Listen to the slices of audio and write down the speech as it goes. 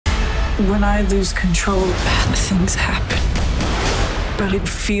When I lose control, bad things happen. But it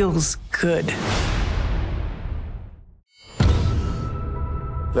feels good.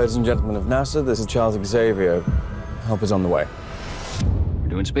 Ladies and gentlemen of NASA, this is Charles Xavier. Help is on the way. We're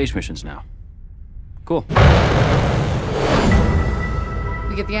doing space missions now. Cool. We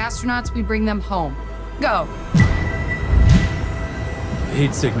get the astronauts, we bring them home. Go. The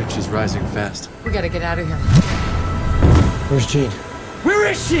heat signature's rising fast. We gotta get out of here. Where's Jean? Where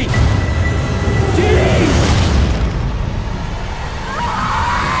is she? Jean!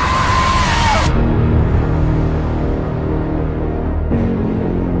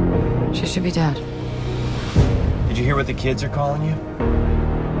 She should be dead. Did you hear what the kids are calling you?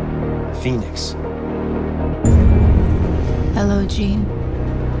 Fênix. Hello, Jean.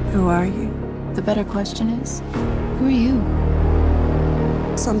 Who are you? The better question is, who are you?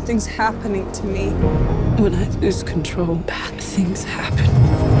 Something's happening to me. When I lose control, bad things happen.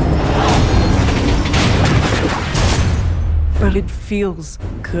 But it feels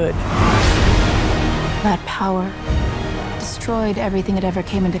good. That power destroyed everything it ever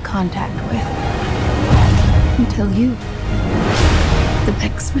came into contact with. Until you. The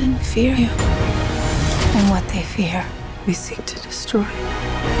X-Men fear you. And what they fear, We seek to destroy.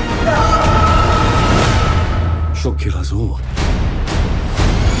 She'll kill us all.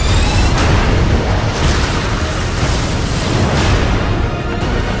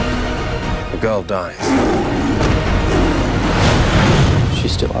 The girl dies.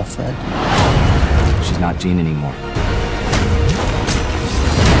 She's still our friend. She's not Jean anymore.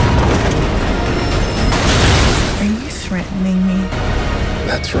 Are you threatening me?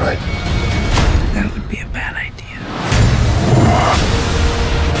 That's right. That would be a bad idea.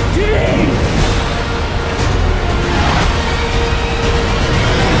 Jean!